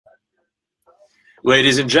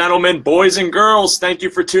Ladies and gentlemen, boys and girls, thank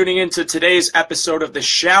you for tuning in to today's episode of The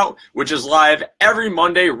Shout, which is live every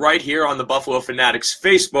Monday right here on the Buffalo Fanatics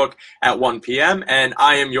Facebook at 1 p.m., and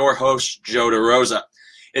I am your host, Joe DeRosa.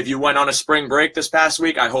 If you went on a spring break this past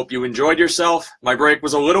week, I hope you enjoyed yourself. My break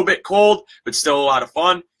was a little bit cold, but still a lot of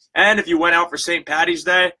fun. And if you went out for St. Patty's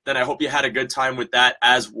Day, then I hope you had a good time with that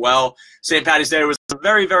as well. St. Patty's Day was a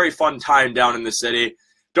very, very fun time down in the city.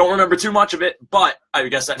 Don't remember too much of it, but I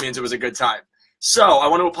guess that means it was a good time. So, I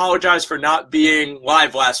want to apologize for not being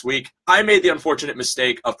live last week. I made the unfortunate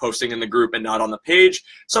mistake of posting in the group and not on the page.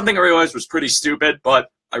 Something I realized was pretty stupid, but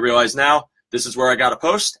I realize now this is where I got to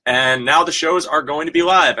post. And now the shows are going to be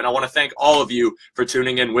live. And I want to thank all of you for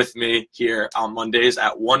tuning in with me here on Mondays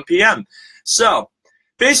at 1 p.m. So,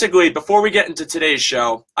 basically, before we get into today's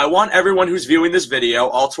show, I want everyone who's viewing this video,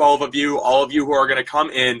 all 12 of you, all of you who are going to come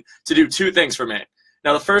in, to do two things for me.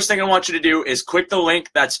 Now, the first thing I want you to do is click the link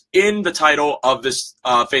that's in the title of this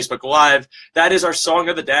Facebook Live. That is our song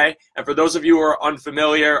of the day. And for those of you who are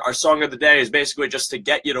unfamiliar, our song of the day is basically just to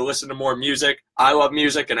get you to listen to more music. I love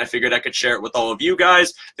music, and I figured I could share it with all of you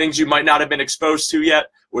guys. Things you might not have been exposed to yet,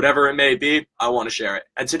 whatever it may be, I want to share it.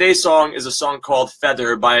 And today's song is a song called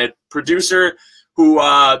Feather by a producer who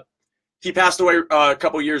he passed away a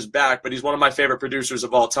couple years back, but he's one of my favorite producers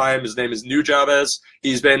of all time. His name is Nujabes.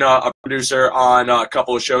 He's been a producer on a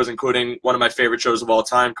couple of shows, including one of my favorite shows of all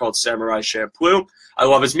time called Samurai Champloo. I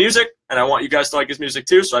love his music, and I want you guys to like his music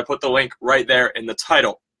too, so I put the link right there in the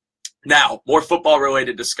title. Now, more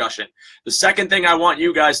football-related discussion. The second thing I want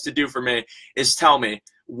you guys to do for me is tell me,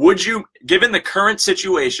 would you, given the current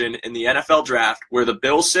situation in the NFL draft where the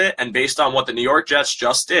Bills sit and based on what the New York Jets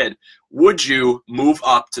just did, would you move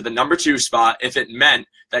up to the number 2 spot if it meant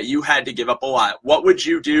that you had to give up a lot? What would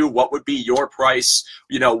you do? What would be your price?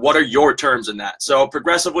 What are your terms in that? So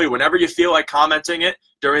progressively, whenever you feel like commenting it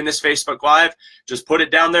during this Facebook Live, just put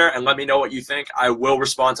it down there and let me know what you think. I will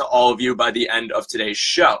respond to all of you by the end of today's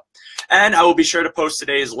show. And I will be sure to post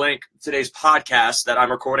today's link, today's podcast that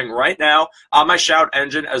I'm recording right now on my Shout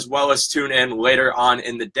engine, as well as tune in later on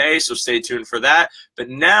in the day, so stay tuned for that. But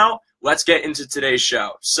now, let's get into today's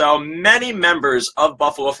show. So many members of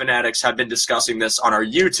Buffalo Fanatics have been discussing this on our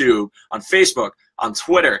YouTube, on Facebook, on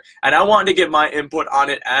Twitter, and I wanted to give my input on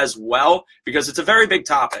it as well because it's a very big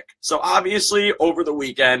topic. So obviously, over the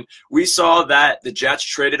weekend, we saw that the Jets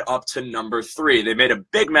traded up to number 3. They made a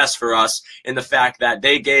big mess for us in the fact that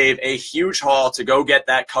they gave a huge haul to go get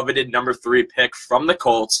that coveted number 3 pick from the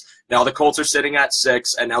Colts. Now the Colts are sitting at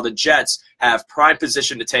 6, and now the Jets have prime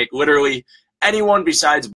position to take literally anyone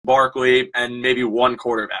besides Barkley and maybe one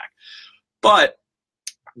quarterback. But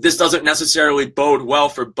this doesn't necessarily bode well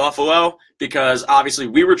for Buffalo because obviously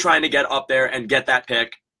we were trying to get up there and get that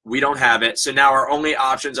pick. We don't have it. So now our only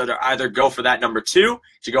options are to either go for that number 2,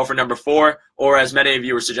 to go for number 4, or as many of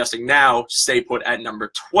you are suggesting now, stay put at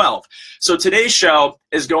number 12. So today's show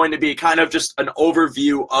is going to be kind of just an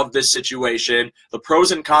overview of this situation, the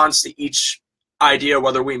pros and cons to each idea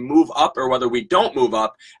whether we move up or whether we don't move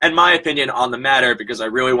up, and my opinion on the matter because I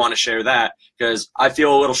really want to share that because I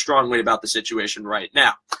feel a little strongly about the situation right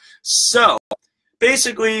now. So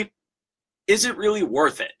basically, is it really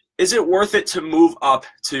worth it? Is it worth it to move up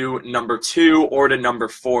to number 2 or to number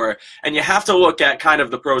 4? And you have to look at kind of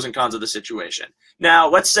the pros and cons of the situation. Now,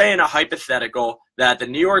 let's say in a hypothetical that the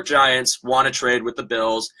New York Giants want to trade with the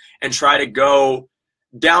Bills and try to go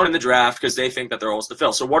down in the draft because they think that they're almost to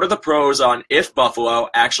fill. So what are the pros on if Buffalo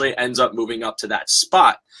actually ends up moving up to that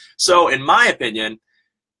spot? So in my opinion,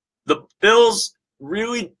 the Bills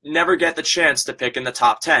really never get the chance to pick in the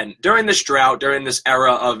top 10. During this drought, during this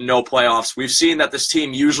era of no playoffs, we've seen that this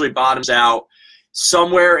team usually bottoms out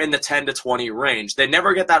somewhere in the 10 to 20 range. They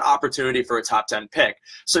never get that opportunity for a top 10 pick.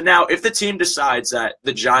 So now if the team decides that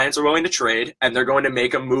the Giants are willing to trade and they're going to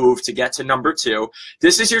make a move to get to number 2,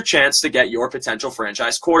 this is your chance to get your potential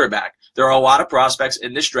franchise quarterback. There are a lot of prospects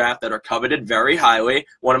in this draft that are coveted very highly.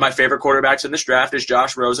 One of my favorite quarterbacks in this draft is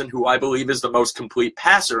Josh Rosen, who I believe is the most complete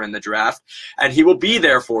passer in the draft, and he will be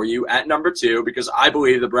there for you at number 2 because I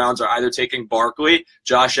believe the Browns are either taking Barkley,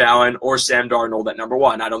 Josh Allen, or Sam Darnold at number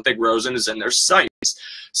 1. I don't think Rosen is in their sight.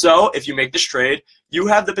 So if you make this trade, you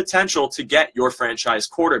have the potential to get your franchise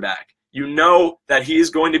quarterback. You know that he is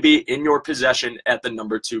going to be in your possession at the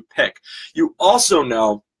number 2 pick. You also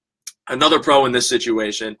know Another pro in this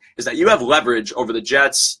situation is that you have leverage over the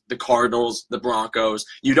Jets, the Cardinals, the Broncos.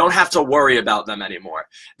 You don't have to worry about them anymore.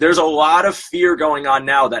 There's a lot of fear going on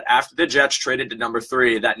now that after the Jets traded to number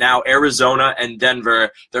 3, that now Arizona and Denver,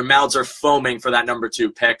 their mouths are foaming for that number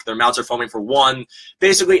 2 pick. Their mouths are foaming for 1,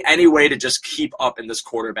 basically any way to just keep up in this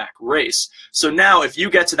quarterback race. So now if you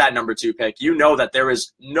get to that number 2 pick, you know that there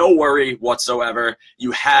is no worry whatsoever.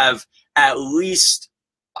 You have at least,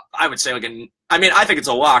 I would say I think it's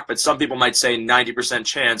a lock, but some people might say 90%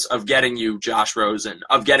 chance of getting you Josh Rosen,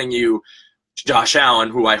 of getting you Josh Allen,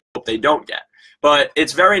 who I hope they don't get. But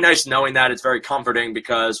it's very nice knowing that. It's very comforting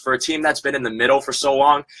because for a team that's been in the middle for so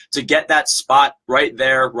long, to get that spot right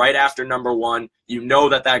there, right after number 1, you know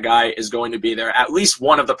that that guy is going to be there, at least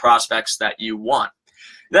one of the prospects that you want.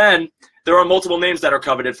 Then there are multiple names that are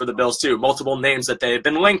coveted for the Bills too, multiple names that they have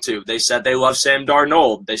been linked to. They said they love Sam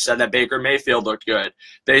Darnold. They said that Baker Mayfield looked good.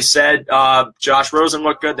 They said Josh Rosen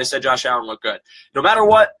looked good. They said Josh Allen looked good. No matter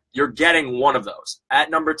what, you're getting one of those.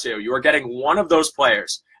 At number 2, you are getting one of those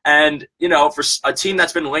players. And, for a team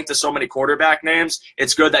that's been linked to so many quarterback names,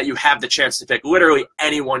 it's good that you have the chance to pick literally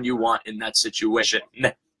anyone you want in that situation.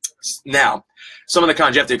 Now, some of the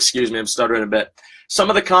cons, you have to excuse me, I'm stuttering a bit. Some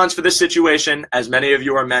of the cons for this situation, as many of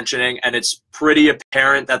you are mentioning, and it's pretty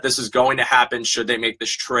apparent that this is going to happen should they make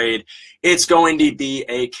this trade, it's going to be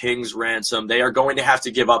a king's ransom. They are going to have to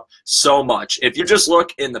give up so much. If you just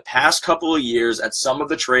look in the past couple of years at some of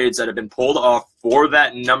the trades that have been pulled off for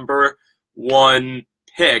that number 1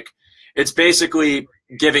 pick, it's basically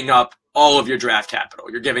giving up all of your draft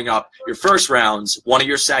capital. You're giving up your first rounds, one of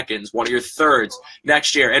your seconds, one of your thirds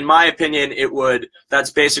next year. In my opinion,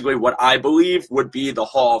 that's basically what I believe would be the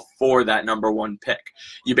haul for that number 1 pick.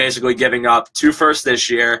 You basically giving up 2 firsts this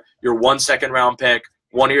year, your 1 second-round pick,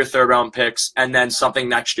 one of your third-round picks, and then something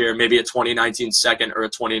next year, maybe a 2019 second or a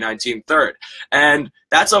 2019 third. And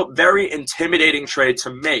that's a very intimidating trade to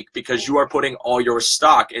make because you are putting all your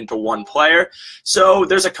stock into one player. So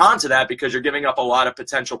there's a con to that because you're giving up a lot of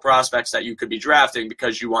potential prospects that you could be drafting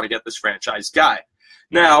because you want to get this franchise guy.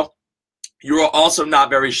 Now, you are also not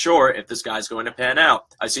very sure if this guy's going to pan out.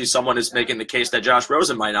 I see someone is making the case that Josh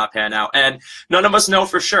Rosen might not pan out, and none of us know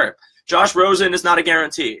for sure. Josh Rosen is not a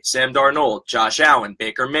guarantee. Sam Darnold, Josh Allen,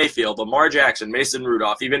 Baker Mayfield, Lamar Jackson, Mason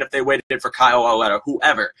Rudolph, even if they waited for Kyle Aletta,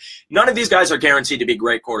 whoever. None of these guys are guaranteed to be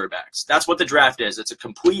great quarterbacks. That's what the draft is. It's a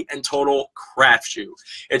complete and total crapshoot.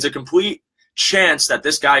 It's a complete chance that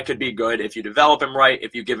this guy could be good if you develop him right,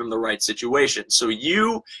 if you give him the right situation. So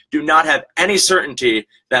you do not have any certainty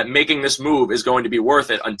that making this move is going to be worth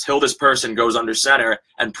it until this person goes under center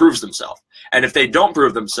and proves themselves. And if they don't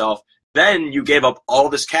prove themselves, then you gave up all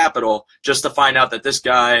this capital just to find out that this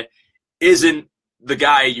guy isn't the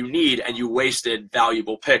guy you need, and you wasted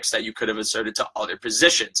valuable picks that you could have inserted to other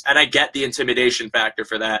positions. And I get the intimidation factor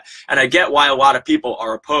for that, and I get why a lot of people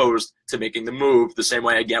are opposed to making the move, the same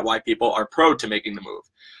way I get why people are pro to making the move.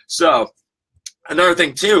 So another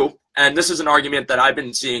thing too, and this is an argument that I've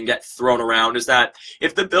been seeing get thrown around, is that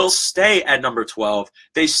if the Bills stay at number 12,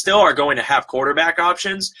 they still are going to have quarterback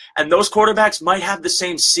options, and those quarterbacks might have the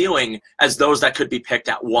same ceiling as those that could be picked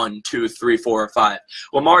at 1, 2, 3, 4, or 5.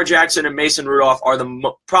 Lamar Jackson and Mason Rudolph are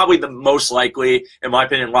probably the most likely, in my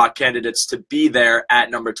opinion, lock candidates to be there at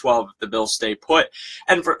number 12 if the Bills stay put.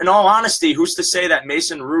 And in all honesty, who's to say that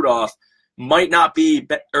Mason Rudolph might not be,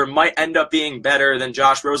 or might end up being better than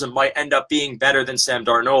Josh Rosen, might end up being better than Sam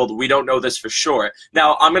Darnold? We don't know this for sure.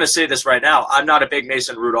 Now, I'm going to say this right now. I'm not a big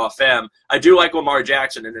Mason Rudolph fan. I do like Lamar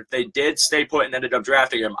Jackson, and if they did stay put and ended up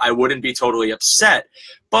drafting him, I wouldn't be totally upset.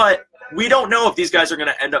 But we don't know if these guys are going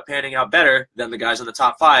to end up panning out better than the guys in the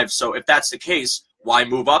top 5. So if that's the case, why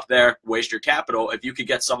move up there, waste your capital, if you could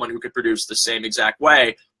get someone who could produce the same exact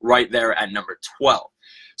way right there at number 12?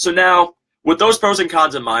 So now, with those pros and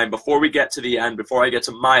cons in mind, before we get to the end, before I get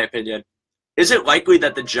to my opinion, is it likely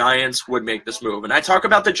that the Giants would make this move? And I talk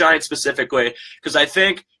about the Giants specifically because I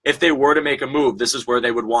think if they were to make a move, this is where they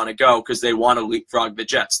would want to go because they want to leapfrog the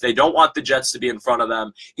Jets. They don't want the Jets to be in front of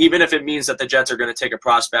them, even if it means that the Jets are going to take a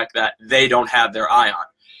prospect that they don't have their eye on.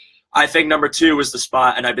 I think number 2 is the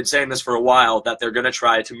spot, and I've been saying this for a while, that they're going to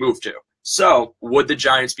try to move to. So would the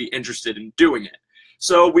Giants be interested in doing it?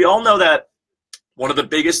 So we all know that one of the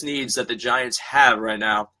biggest needs that the Giants have right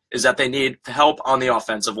now is that they need help on the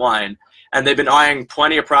offensive line. And they've been eyeing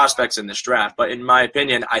plenty of prospects in this draft. But in my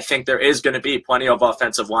opinion, I think there is going to be plenty of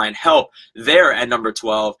offensive line help there at number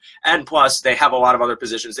 12. And plus, they have a lot of other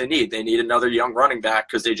positions they need. They need another young running back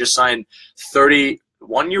because they just signed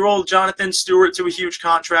 31-year-old Jonathan Stewart to a huge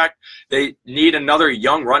contract. They need another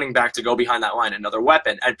young running back to go behind that line, another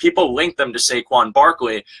weapon. And people link them to Saquon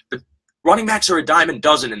Barkley, but running backs are a dime a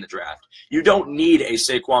dozen in the draft. You don't need a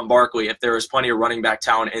Saquon Barkley if there is plenty of running back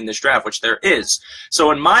talent in this draft, which there is.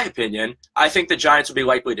 So in my opinion, I think the Giants would be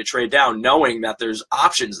likely to trade down knowing that there's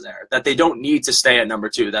options there, that they don't need to stay at number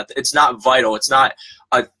 2, that it's not vital. It's not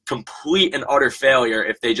a complete and utter failure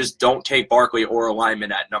if they just don't take Barkley or a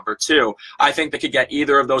lineman at number 2. I think they could get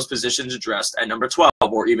either of those positions addressed at number 12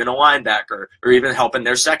 or even a linebacker or even help in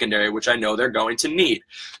their secondary, which I know they're going to need.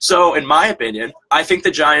 So in my opinion, I think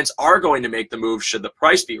the Giants are going to make the move should the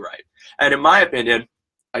price be right. And in my opinion,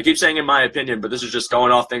 I keep saying in my opinion, but this is just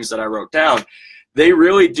going off things that I wrote down, they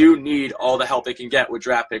really do need all the help they can get with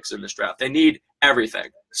draft picks in this draft. They need everything.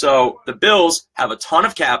 So the Bills have a ton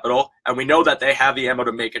of capital, and we know that they have the ammo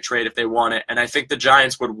to make a trade if they want it. And I think the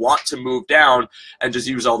Giants would want to move down and just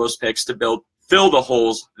use all those picks to fill the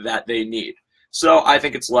holes that they need. So I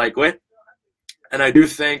think it's likely. And I do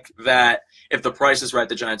think that if the price is right,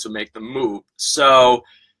 the Giants would make the move. So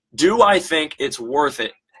do I think it's worth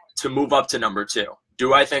it to move up to number 2?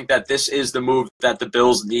 Do I think that this is the move that the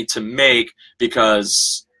Bills need to make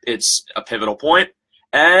because it's a pivotal point?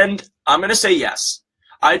 And I'm going to say yes.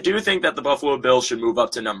 I do think that the Buffalo Bills should move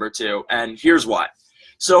up to number 2, and here's why.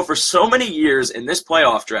 So for so many years in this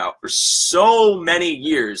playoff drought, for so many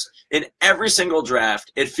years in every single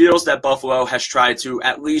draft, it feels that Buffalo has tried to,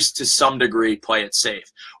 at least to some degree, play it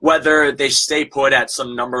safe. Whether they stay put at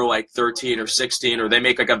some number like 13 or 16, or they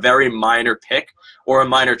make like a very minor pick or a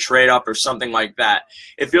minor trade up or something like that.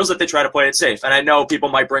 It feels that they try to play it safe. And I know people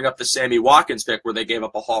might bring up the Sammy Watkins pick where they gave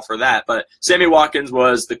up a haul for that, but Sammy Watkins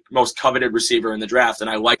was the most coveted receiver in the draft,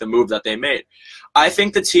 and I like the move that they made. I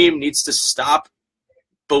think the team needs to stop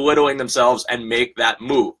belittling themselves and make that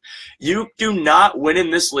move. You do not win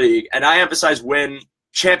in this league, and I emphasize win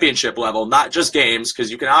championship level, not just games,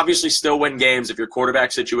 because you can obviously still win games if your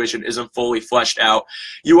quarterback situation isn't fully fleshed out.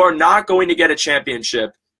 You are not going to get a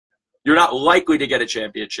championship. You're not likely to get a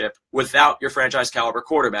championship without your franchise caliber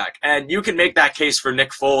quarterback. And you can make that case for Nick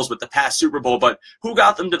Foles with the past Super Bowl, but who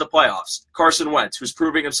got them to the playoffs? Carson Wentz, who's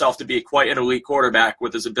proving himself to be quite an elite quarterback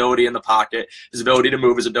with his ability in the pocket, his ability to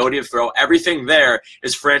move, his ability to throw. Everything there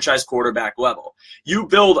is franchise quarterback level. You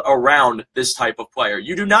build around this type of player.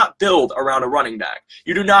 You do not build around a running back.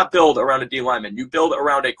 You do not build around a D lineman. You build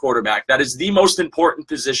around a quarterback. That is the most important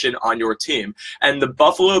position on your team. And the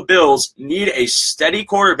Buffalo Bills need a steady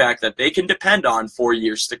quarterback that they can depend on for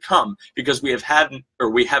years to come, because we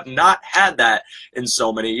have not had that in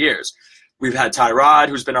so many years. We've had Tyrod,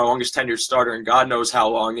 who's been our longest tenured starter in God knows how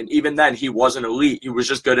long, and even then he wasn't elite. He was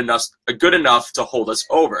just good enough to hold us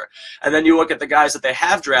over. And then you look at the guys that they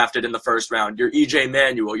have drafted in the first round, your E.J.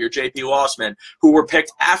 Manuel, your J.P. Lossman, who were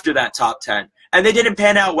picked after that top 10, and they didn't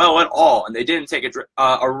pan out well at all, and they didn't take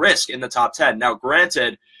a risk in the top 10. Now,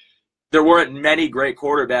 granted, there weren't many great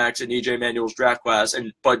quarterbacks in E.J. Manuel's draft class,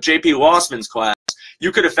 but J.P. Lossman's class,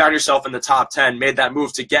 you could have found yourself in the top 10, made that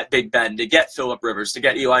move to get Big Ben, to get Phillip Rivers, to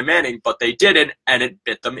get Eli Manning, but they didn't, and it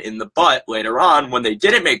bit them in the butt later on when they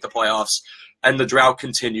didn't make the playoffs and the drought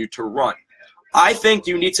continued to run. I think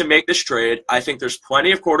you need to make this trade. I think there's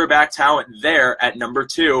plenty of quarterback talent there at number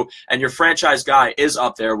 2, and your franchise guy is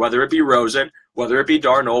up there, whether it be Rosen, whether it be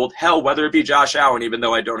Darnold, hell, whether it be Josh Allen, even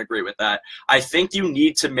though I don't agree with that. I think you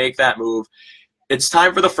need to make that move. It's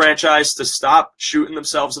time for the franchise to stop shooting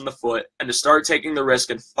themselves in the foot and to start taking the risk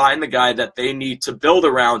and find the guy that they need to build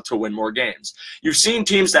around to win more games. You've seen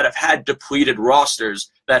teams that have had depleted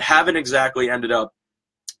rosters that haven't exactly ended up,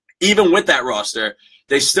 even with that roster,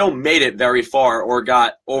 they still made it very far or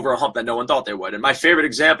got over a hump that no one thought they would. And my favorite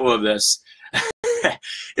example of this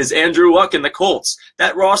is Andrew Luck and the Colts.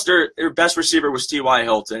 That roster, their best receiver was T.Y.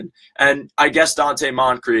 Hilton and I guess Dante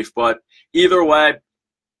Moncrief, but either way,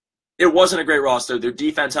 it wasn't a great roster. Their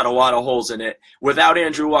defense had a lot of holes in it. Without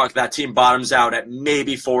Andrew Luck, that team bottoms out at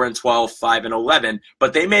maybe 4-12, 5-11,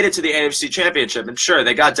 but they made it to the AFC Championship, and sure,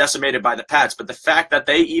 they got decimated by the Pats, but the fact that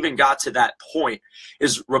they even got to that point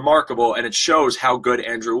is remarkable, and it shows how good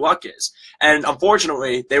Andrew Luck is. And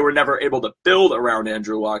unfortunately, they were never able to build around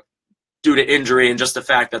Andrew Luck due to injury and just the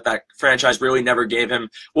fact that that franchise really never gave him,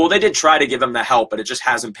 well, they did try to give him the help, but it just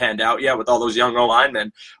hasn't panned out yet with all those young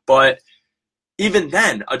O-linemen. But even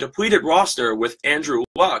then, a depleted roster with Andrew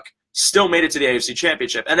Luck still made it to the AFC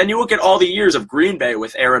Championship. And then you look at all the years of Green Bay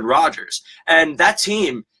with Aaron Rodgers. And that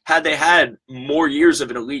team, had they had more years of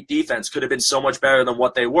an elite defense, could have been so much better than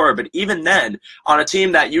what they were. But even then, on a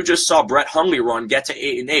team that you just saw Brett Hundley run get to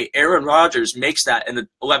 8-8, Aaron Rodgers makes that in the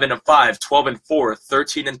 11-5, 12-4,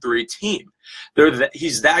 13-3 team.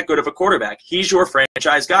 He's that good of a quarterback. He's your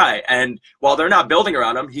franchise guy. And while they're not building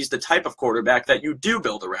around him, he's the type of quarterback that you do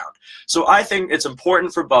build around. So I think it's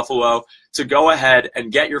important for Buffalo to go ahead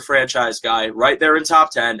and get your franchise guy right there in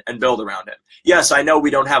top 10 and build around him. Yes, I know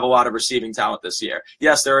we don't have a lot of receiving talent this year.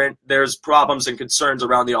 Yes, there's problems and concerns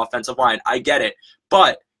around the offensive line. I get it.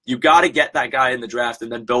 But you got to get that guy in the draft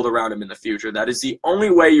and then build around him in the future. That is the only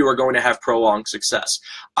way you are going to have prolonged success.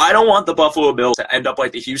 I don't want the Buffalo Bills to end up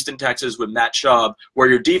like the Houston Texans with Matt Schaub, where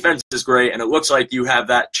your defense is great and it looks like you have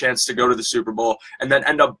that chance to go to the Super Bowl, and then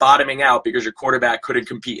end up bottoming out because your quarterback couldn't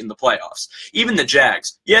compete in the playoffs. Even the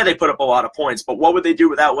Jags, yeah, they put up a lot of points, but what would they do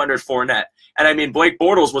without Leonard Fournette? And I mean, Blake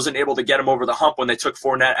Bortles wasn't able to get him over the hump when they took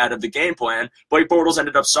Fournette out of the game plan. Blake Bortles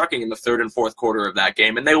ended up sucking in the third and fourth quarter of that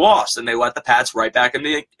game, and they lost, and they let the Pats right back in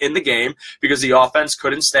the game because the offense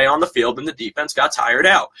couldn't stay on the field and the defense got tired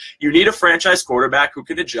out. You need a franchise quarterback who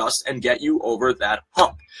can adjust and get you over that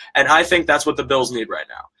hump. And I think that's what the Bills need right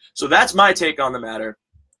now. So that's my take on the matter.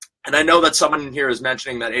 And I know that someone in here is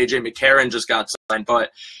mentioning that A.J. McCarron just got signed,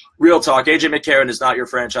 but real talk, A.J. McCarron is not your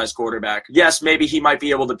franchise quarterback. Yes, maybe he might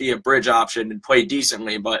be able to be a bridge option and play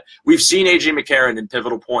decently, but we've seen A.J. McCarron in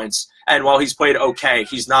pivotal points, and while he's played okay,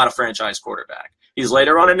 he's not a franchise quarterback. He's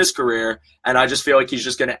later on in his career, and I just feel like he's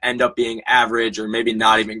just going to end up being average or maybe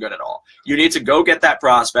not even good at all. You need to go get that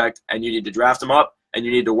prospect, and you need to draft him up, and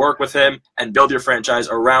you need to work with him and build your franchise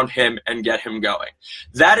around him and get him going.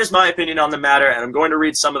 That is my opinion on the matter, and I'm going to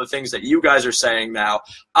read some of the things that you guys are saying now.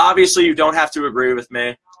 Obviously, you don't have to agree with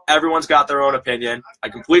me. Everyone's got their own opinion. I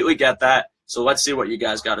completely get that, so let's see what you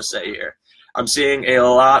guys got to say here. I'm seeing a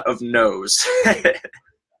lot of no's.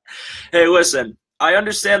 Hey, listen, I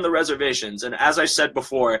understand the reservations, and as I said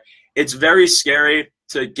before, it's very scary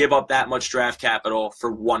to give up that much draft capital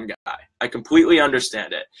for one guy. I completely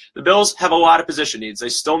understand it. The Bills have a lot of position needs. They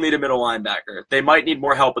still need a middle linebacker. They might need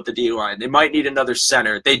more help with the D-line. They might need another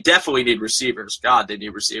center. They definitely need receivers. God, they need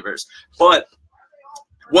receivers. But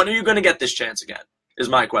when are you going to get this chance again, is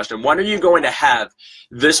my question. When are you going to have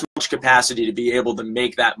this much capacity to be able to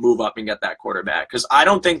make that move up and get that quarterback? Because I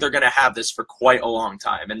don't think they're going to have this for quite a long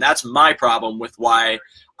time. And that's my problem with why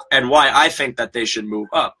I think that they should move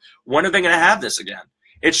up. When are they going to have this again?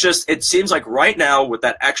 It's just, it seems like right now with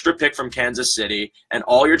that extra pick from Kansas City and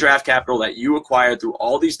all your draft capital that you acquired through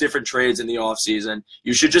all these different trades in the offseason,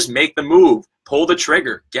 you should just make the move, pull the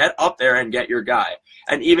trigger, get up there and get your guy.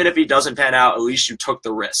 And even if he doesn't pan out, at least you took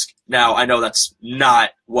the risk. Now, I know that's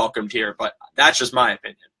not welcomed here, but that's just my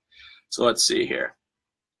opinion. So let's see here.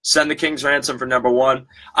 Send the Kings ransom for number one.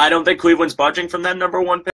 I don't think Cleveland's budging from that number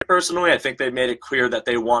one pick personally. I think they've made it clear that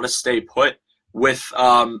they want to stay put with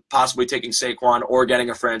possibly taking Saquon or getting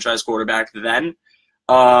a franchise quarterback then.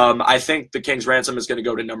 I think the Kings ransom is going to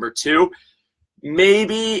go to number two.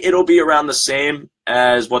 Maybe it'll be around the same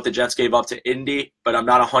as what the Jets gave up to Indy, but I'm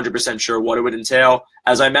not 100% sure what it would entail.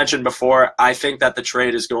 As I mentioned before, I think that the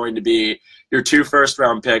trade is going to be your 2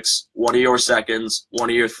 first-round picks, 1 of your seconds, 1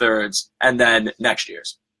 of your thirds, and then next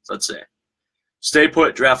year's. So let's see. Stay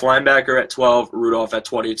put, draft linebacker at 12, Rudolph at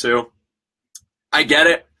 22. I get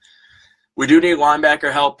it. We do need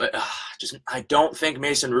linebacker help, but I don't think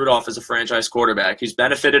Mason Rudolph is a franchise quarterback. He's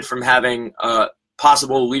benefited from having a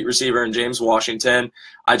possible elite receiver in James Washington.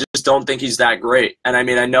 I just don't think he's that great. And I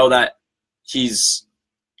mean, I know that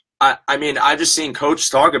I've just seen coaches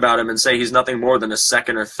talk about him and say he's nothing more than a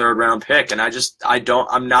 2nd or 3rd round pick. And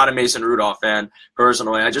I'm not a Mason Rudolph fan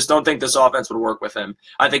personally. I just don't think this offense would work with him.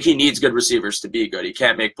 I think he needs good receivers to be good. He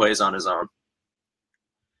can't make plays on his own.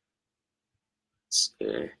 Let's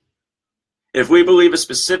see. If we believe a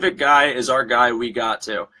specific guy is our guy, we got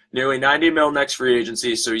to. Nearly $90 million next free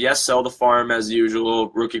agency, so yes, sell the farm as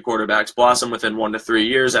usual. Rookie quarterbacks blossom within 1 to 3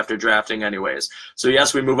 years after drafting anyways. So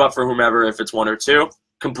yes, we move up for whomever if it's 1 or 2.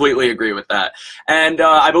 Completely agree with that. And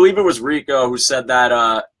I believe it was Rico who said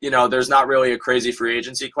that, there's not really a crazy free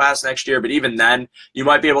agency class next year, but even then, you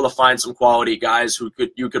might be able to find some quality guys who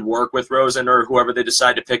you could work with Rosen or whoever they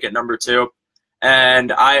decide to pick at number 2.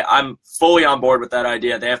 And I'm fully on board with that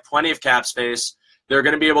idea. They have plenty of cap space. They're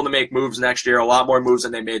going to be able to make moves next year, a lot more moves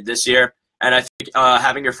than they made this year. And I think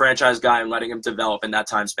having your franchise guy and letting him develop in that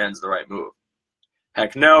time span is the right move.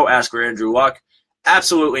 Heck no. Ask for Andrew Luck.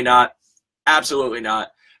 Absolutely not. Absolutely not.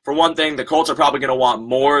 For one thing, the Colts are probably going to want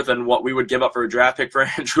more than what we would give up for a draft pick for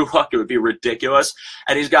Andrew Luck. It would be ridiculous.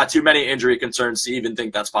 And he's got too many injury concerns to even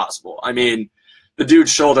think that's possible. I mean, the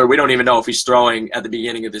dude's shoulder, we don't even know if he's throwing at the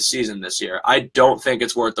beginning of the season this year. I don't think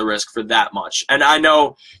it's worth the risk for that much. And I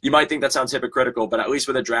know you might think that sounds hypocritical, but at least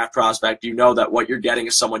with a draft prospect, you know that what you're getting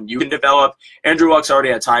is someone you can develop. Andrew Luck's already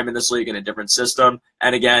had time in this league in a different system.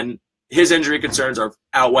 And again, his injury concerns are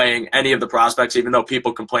outweighing any of the prospects, even though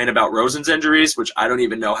people complain about Rosen's injuries, which I don't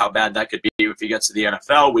even know how bad that could be if he gets to the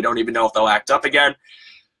NFL. We don't even know if they'll act up again.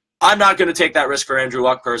 I'm not going to take that risk for Andrew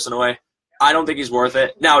Luck personally. I don't think he's worth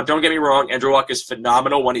it. Now, don't get me wrong. Andrew Luck is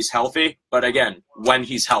phenomenal when he's healthy, but again, when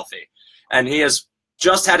he's healthy. And he has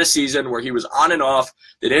just had a season where he was on and off.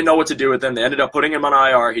 They didn't know what to do with him. They ended up putting him on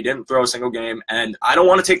IR. He didn't throw a single game, and I don't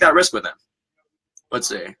want to take that risk with him. Let's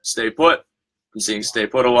see. Stay put. I'm seeing stay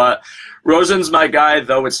put a lot. Rosen's my guy,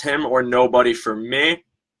 though it's him or nobody for me.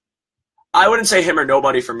 I wouldn't say him or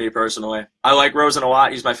nobody for me personally. I like Rosen a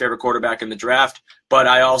lot. He's my favorite quarterback in the draft, but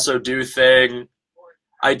I also do think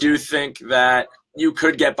that you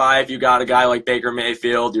could get by if you got a guy like Baker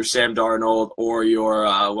Mayfield, your Sam Darnold, or your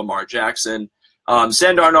Lamar Jackson.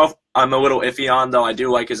 Sam Darnold, I'm a little iffy on, though I do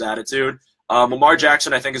like his attitude. Lamar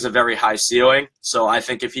Jackson, I think, is a very high ceiling, so I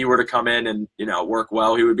think if he were to come in and work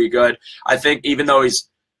well, he would be good. I think even though he's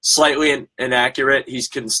slightly inaccurate, he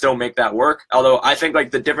can still make that work. Although I think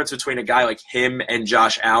the difference between a guy like him and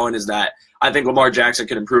Josh Allen is that I think Lamar Jackson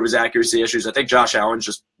can improve his accuracy issues. I think Josh Allen's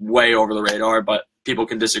just way over the radar, but people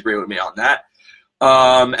can disagree with me on that.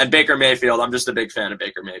 And Baker Mayfield, I'm just a big fan of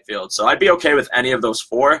Baker Mayfield, so I'd be okay with any of those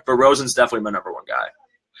four, but Rosen's definitely my number one guy.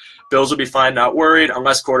 Bills will be fine, not worried.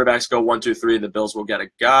 Unless quarterbacks go 1, 2, 3, the Bills will get a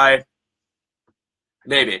guy.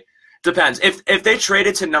 Maybe. Depends. If they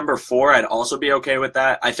traded to number 4, I'd also be okay with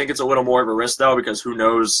that. I think it's a little more of a risk, though, because who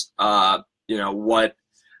knows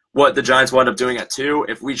what the Giants will end up doing at 2.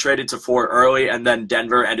 If we traded to 4 early and then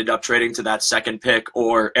Denver ended up trading to that second pick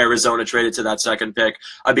or Arizona traded to that second pick,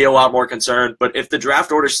 I'd be a lot more concerned. But if the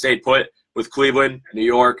draft order stayed put with Cleveland, New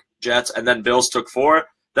York, Jets, and then Bills took 4,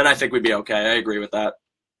 then I think we'd be okay. I agree with that.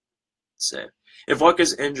 Say. If Luck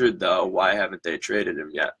is injured, though, why haven't they traded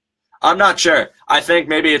him yet? I'm not sure. I think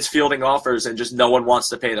maybe it's fielding offers and just no one wants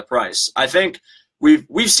to pay the price. I think we've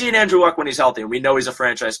seen Andrew Luck when he's healthy, and we know he's a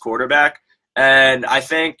franchise quarterback. And I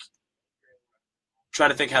think –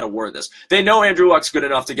 trying to think how to word this. They know Andrew Luck's good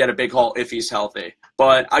enough to get a big haul if he's healthy.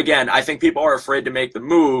 But, again, I think people are afraid to make the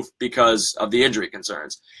move because of the injury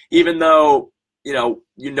concerns. Even though –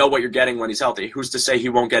 you know what you're getting when he's healthy. Who's to say he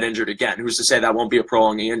won't get injured again? Who's to say that won't be a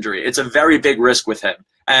prolonging injury? It's a very big risk with him.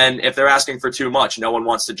 And if they're asking for too much, no one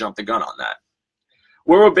wants to jump the gun on that.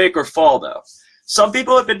 Where will Baker fall, though? Some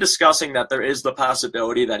people have been discussing that there is the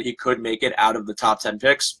possibility that he could make it out of the top 10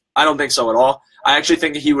 picks. I don't think so at all. I actually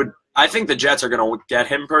think he would. I think the Jets are going to get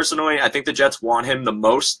him personally. I think the Jets want him the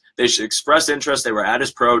most. They should express interest. They were at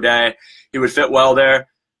his pro day. He would fit well there.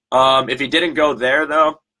 If he didn't go there,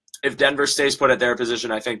 though, if Denver stays put at their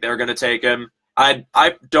position, I think they're going to take him. I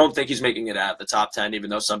don't think he's making it out of the top 10, even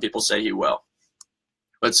though some people say he will.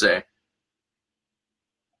 Let's see.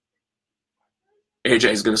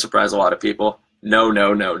 AJ is going to surprise a lot of people.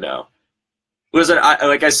 No. Listen,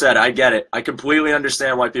 like I said, I get it. I completely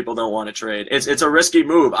understand why people don't want to trade. It's a risky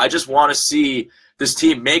move. I just want to see this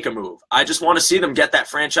team make a move. I just want to see them get that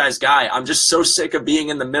franchise guy. I'm just so sick of being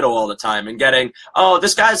in the middle all the time and getting,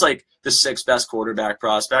 this guy's like the 6th best quarterback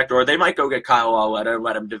prospect, or they might go get Kyle Lauletta and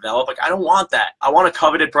let him develop. I don't want that. I want a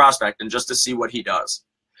coveted prospect and just to see what he does.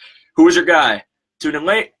 Who is your guy? Tune in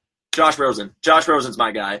late? Josh Rosen. Josh Rosen's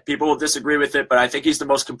my guy. People will disagree with it, but I think he's the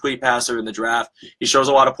most complete passer in the draft. He shows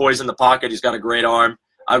a lot of poise in the pocket. He's got a great arm.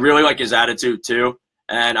 I really like his attitude, too,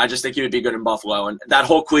 and I just think he would be good in Buffalo. And that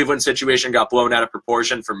whole Cleveland situation got blown out of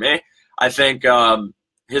proportion for me. I think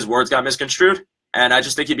his words got misconstrued, and I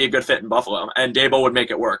just think he'd be a good fit in Buffalo. And Dable would make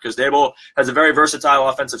it work because Dable has a very versatile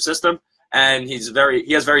offensive system, and he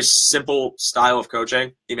has very simple style of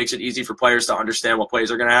coaching. He makes it easy for players to understand what plays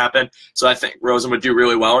are going to happen. So I think Rosen would do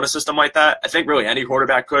really well in a system like that. I think really any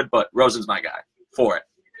quarterback could, but Rosen's my guy for it.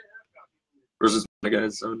 Rosen's my guy,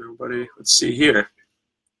 so nobody. Let's see here.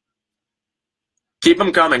 Keep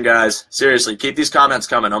them coming, guys. Seriously, keep these comments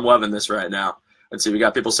coming. I'm loving this right now. Let's see. We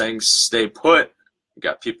got people saying stay put. We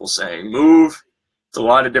got people saying move. It's a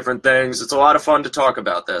lot of different things. It's a lot of fun to talk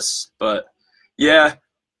about this. But, yeah.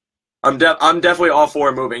 I'm definitely all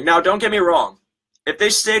for moving. Now, don't get me wrong. If they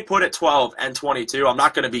stayed put at 12 and 22, I'm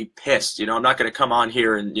not going to be pissed. I'm not going to come on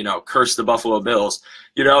here and, curse the Buffalo Bills.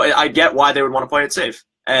 I get why they would want to play it safe.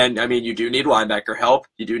 And, I mean, you do need linebacker help.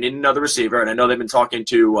 You do need another receiver. And I know they've been talking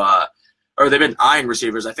to or they've been eyeing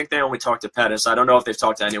receivers. I think they only talked to Pettis. I don't know if they've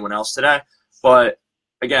talked to anyone else today. But,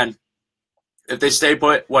 again, if they stay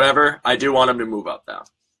put, whatever, I do want them to move up, though.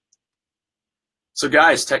 So,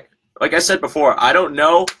 guys, like I said before, I don't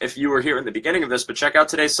know if you were here in the beginning of this, but check out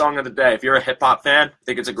today's song of the day. If you're a hip-hop fan, I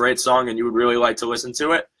think it's a great song and you would really like to listen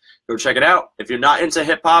to it, go check it out. If you're not into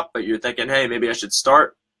hip-hop, but you're thinking, hey, maybe I should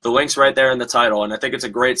start, the link's right there in the title. And I think it's a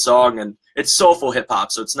great song, and it's soulful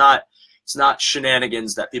hip-hop, so it's not It's not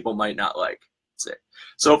shenanigans that people might not like. Let's see.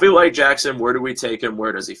 So if we like Jackson, where do we take him?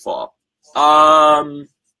 Where does he fall?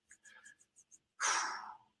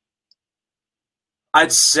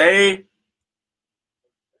 I'd say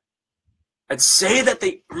that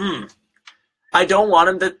they. I don't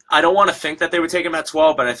want to think that they would take him at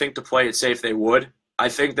 12, but I think to play it safe they would. I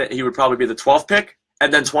think that he would probably be the 12th pick,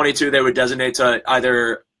 and then 22 they would designate to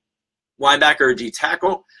either linebacker or D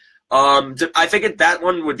tackle. I think that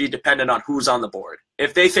one would be dependent on who's on the board.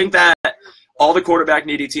 If they think that all the quarterback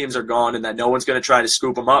needy teams are gone and that no one's going to try to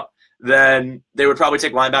scoop him up, then they would probably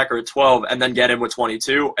take linebacker at 12 and then get him with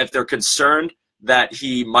 22. If they're concerned that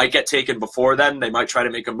he might get taken before then, they might try to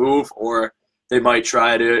make a move, or they might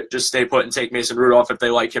try to just stay put and take Mason Rudolph if they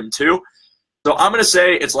like him too. So I'm going to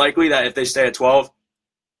say it's likely that if they stay at 12,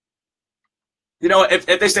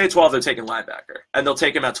 if they stay at 12, they're taking linebacker, and they'll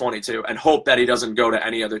take him at 22 and hope that he doesn't go to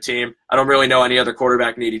any other team. I don't really know any other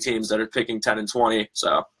quarterback needy teams that are picking 10 and 20,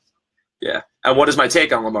 so yeah. And what is my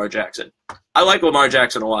take on Lamar Jackson? I like Lamar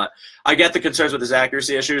Jackson a lot. I get the concerns with his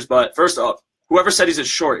accuracy issues, but first off, whoever said he's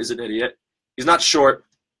short is an idiot. He's not short.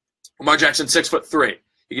 Lamar Jackson's 6'3".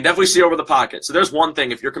 You can definitely see over the pocket. So there's one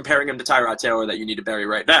thing, if you're comparing him to Tyrod Taylor, that you need to bury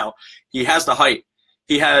right now. He has the height.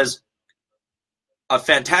 He has a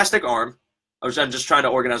fantastic arm. I'm just trying to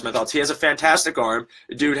organize my thoughts. He has a fantastic arm.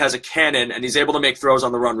 The dude has a cannon, and he's able to make throws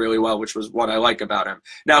on the run really well, which was what I like about him.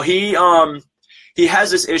 Now, he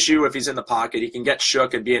has this issue if he's in the pocket. He can get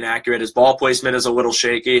shook and be inaccurate. His ball placement is a little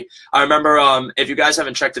shaky. I remember, if you guys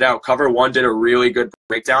haven't checked it out, Cover 1 did a really good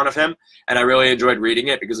breakdown of him, and I really enjoyed reading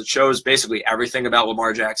it because it shows basically everything about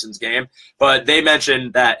Lamar Jackson's game. But they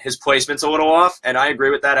mentioned that his placement's a little off, and I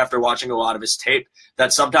agree with that after watching a lot of his tape,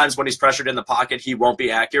 that sometimes when he's pressured in the pocket, he won't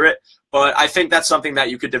be accurate. But I think that's something that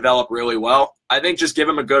you could develop really well. I think just give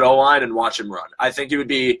him a good O-line and watch him run. I think he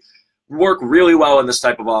would work really well in this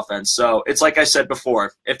type of offense. So it's like I said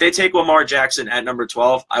before, if they take Lamar Jackson at number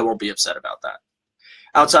 12, I won't be upset about that.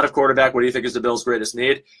 Outside of quarterback, what do you think is the Bills' greatest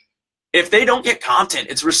need? If they don't get Compton,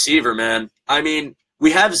 it's receiver, man. I mean,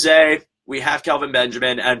 we have Zay, we have Kelvin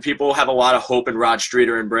Benjamin, and people have a lot of hope in Rod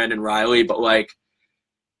Streeter and Brandon Riley, but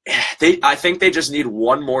I think they just need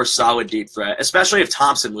one more solid deep threat, especially if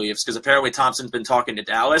Thompson leaves, because apparently Thompson's been talking to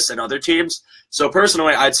Dallas and other teams. So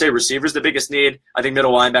personally, I'd say receiver's the biggest need. I think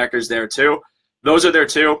middle linebacker's there too. Those are there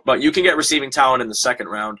too, but you can get receiving talent in the second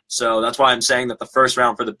round. So that's why I'm saying that the first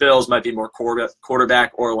round for the Bills might be more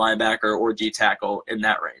quarterback or linebacker or D tackle in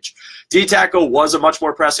that range. D tackle was a much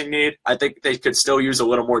more pressing need. I think they could still use a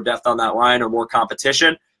little more depth on that line or more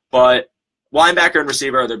competition, but linebacker and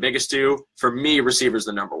receiver are their biggest two. For me, receiver's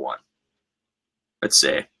the number one. Let's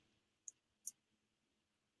see.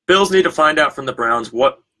 Bills need to find out from the Browns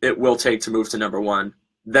what it will take to move to number one,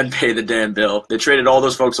 then pay the damn bill. They traded all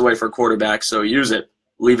those folks away for quarterback, so use it.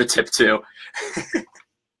 Leave a tip too.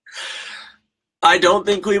 I don't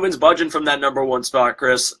think Cleveland's budging from that number one spot,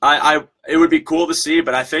 Chris. It would be cool to see,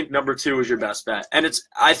 but I think number two is your best bet. And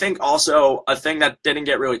I think also a thing that didn't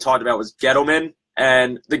get really talked about was Gettleman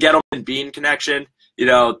and the Gettleman-Bean connection.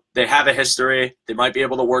 They have a history. They might be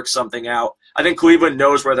able to work something out. I think Cleveland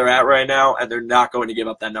knows where they're at right now, and they're not going to give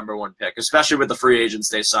up that number one pick, especially with the free agents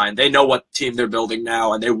they signed. They know what team they're building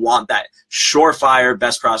now, and they want that surefire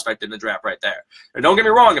best prospect in the draft right there. And don't get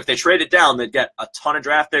me wrong, if they trade it down, they'd get a ton of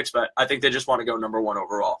draft picks, but I think they just want to go number one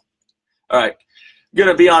overall. All right. I'm going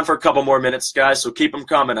to be on for a couple more minutes, guys, so keep them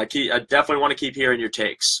coming. I definitely want to keep hearing your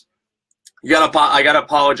takes. I got to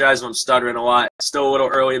apologize if I'm stuttering a lot. It's still a little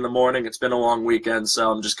early in the morning. It's been a long weekend,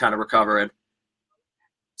 so I'm just kind of recovering.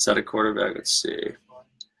 Set a quarterback. Let's see.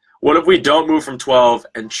 What if we don't move from 12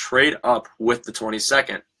 and trade up with the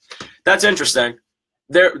 22nd? That's interesting.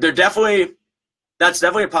 That's definitely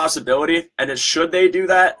a possibility, and should they do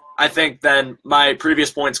that, I think then my previous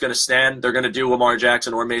point's going to stand. They're going to do Lamar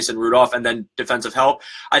Jackson or Mason Rudolph and then defensive help.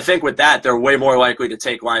 I think with that, they're way more likely to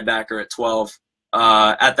take linebacker at 12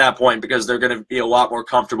 at that point, because they're going to be a lot more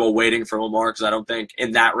comfortable waiting for Lamar, because I don't think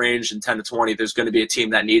in that range, in 10 to 20, there's going to be a team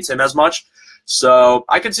that needs him as much. So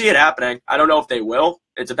I could see it happening. I don't know if they will.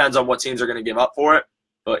 It depends on what teams are going to give up for it.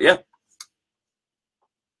 But, yeah.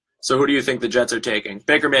 So who do you think the Jets are taking?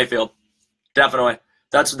 Baker Mayfield. Definitely.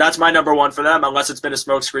 That's my number one for them, unless it's been a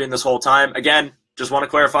smokescreen this whole time. Again, just want to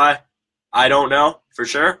clarify, I don't know for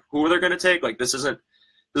sure who they're going to take. This isn't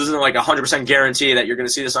like 100% guarantee that you're going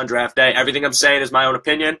to see this on draft day. Everything I'm saying is my own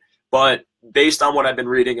opinion, but based on what I've been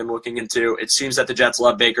reading and looking into, it seems that the Jets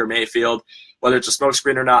love Baker Mayfield. Whether it's a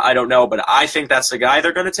smokescreen or not, I don't know, but I think that's the guy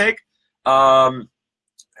they're going to take. And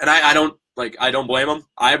I don't blame them.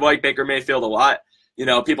 I like Baker Mayfield a lot.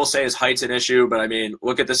 People say his height's an issue, but I mean,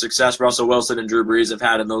 look at the success Russell Wilson and Drew Brees have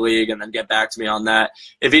had in the league, and then get back to me on that.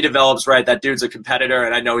 If he develops right, that dude's a competitor,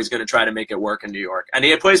 and I know he's going to try to make it work in New York. And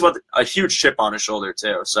he plays with a huge chip on his shoulder,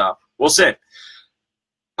 too. So we'll see.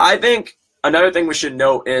 I think another thing we should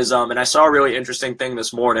note is, and I saw a really interesting thing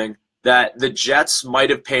this morning, that the Jets might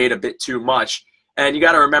have paid a bit too much. And you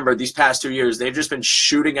got to remember, these past 2 years, they've just been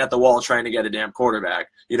shooting at the wall trying to get a damn quarterback.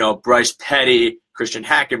 Bryce Petty, Christian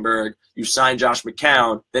Hackenberg, you signed Josh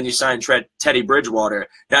McCown, then you signed Teddy Bridgewater.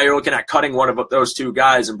 Now you're looking at cutting one of those two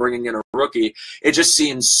guys and bringing in a rookie. It just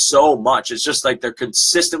seems so much. It's just like they're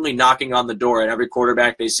consistently knocking on the door at every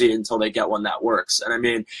quarterback they see until they get one that works. And I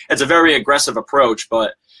mean, it's a very aggressive approach,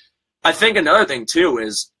 but I think another thing, too,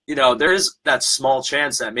 is, there is that small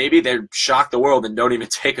chance that maybe they shock the world and don't even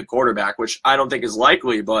take a quarterback, which I don't think is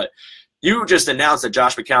likely, but you just announced that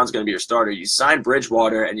Josh McCown's going to be your starter. You signed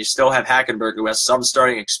Bridgewater, and you still have Hackenberg, who has some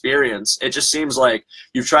starting experience. It just seems like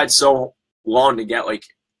you've tried so long to get,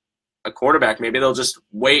 a quarterback. Maybe they'll just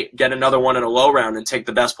wait, get another one in a low round, and take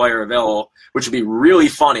the best player available, which would be really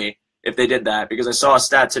funny if they did that, because I saw a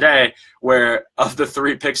stat today where of the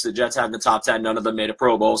 3 picks the Jets had in the top 10, none of them made a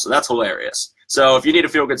Pro Bowl, so that's hilarious. So if you need a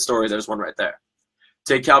feel-good story, there's one right there.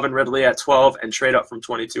 Take Calvin Ridley at 12 and trade up from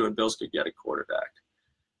 22, and Bills could get a quarterback.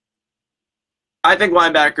 I think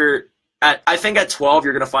linebacker, I think at 12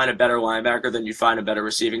 you're going to find a better linebacker than you find a better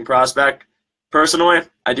receiving prospect. Personally,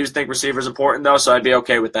 I do think receiver's important, though, so I'd be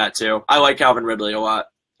okay with that, too. I like Calvin Ridley a lot.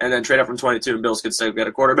 And then trade up from 22, and Bills could still get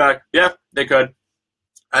a quarterback. Yeah, they could.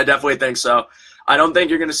 I definitely think so. I don't think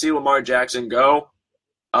you're going to see Lamar Jackson go,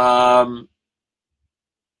 unless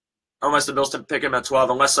the Bills pick him at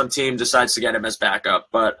 12, unless some team decides to get him as backup.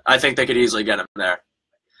 But I think they could easily get him there.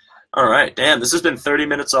 All right. Damn, this has been 30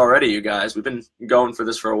 minutes already, you guys. We've been going for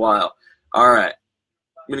this for a while. All right.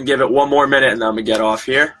 I'm going to give it one more minute, and then I'm going to get off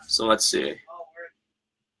here. So let's see.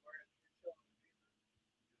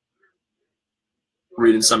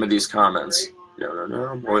 Reading some of these comments.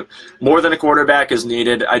 No. More than a quarterback is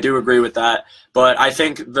needed. I do agree with that. But I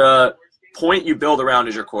think the point you build around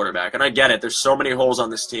is your quarterback. And I get it. There's so many holes on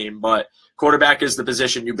this team. But quarterback is the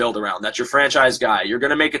position you build around. That's your franchise guy. You're going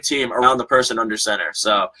to make a team around the person under center.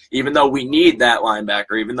 So even though we need that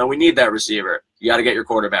linebacker, even though we need that receiver, you got to get your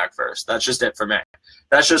quarterback first. That's just it for me.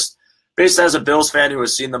 That's just based as a Bills fan who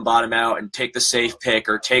has seen them bottom out and take the safe pick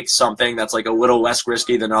or take something that's a little less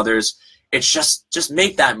risky than others. It's just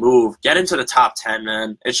make that move. Get into the top 10,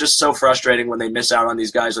 man. It's just so frustrating when they miss out on these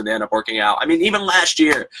guys when they end up working out. I mean, even last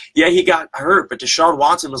year, yeah, he got hurt, but Deshaun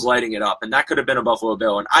Watson was lighting it up, and that could have been a Buffalo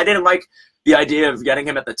Bill. And I didn't like the idea of getting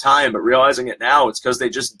him at the time, but realizing it now, it's because they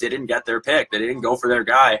just didn't get their pick. They didn't go for their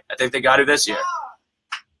guy. I think they got it this year.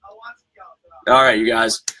 All right, you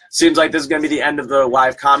guys. Seems like this is going to be the end of the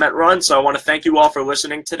live comment run, so I want to thank you all for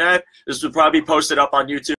listening today. This will probably be posted up on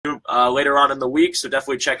YouTube later on in the week, so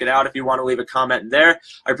definitely check it out if you want to leave a comment there.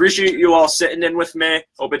 I appreciate you all sitting in with me.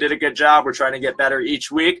 Hope I did a good job. We're trying to get better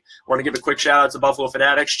each week. I want to give a quick shout-out to Buffalo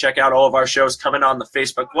Fanatics. Check out all of our shows coming on the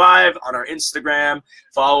Facebook Live, on our Instagram.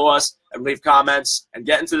 Follow us and leave comments and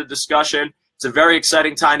get into the discussion. It's a very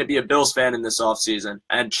exciting time to be a Bills fan in this offseason.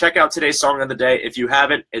 And check out today's song of the day. If you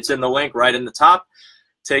haven't, it's in the link right in the top.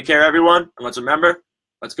 Take care, everyone, and let's remember,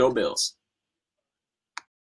 let's go Bills.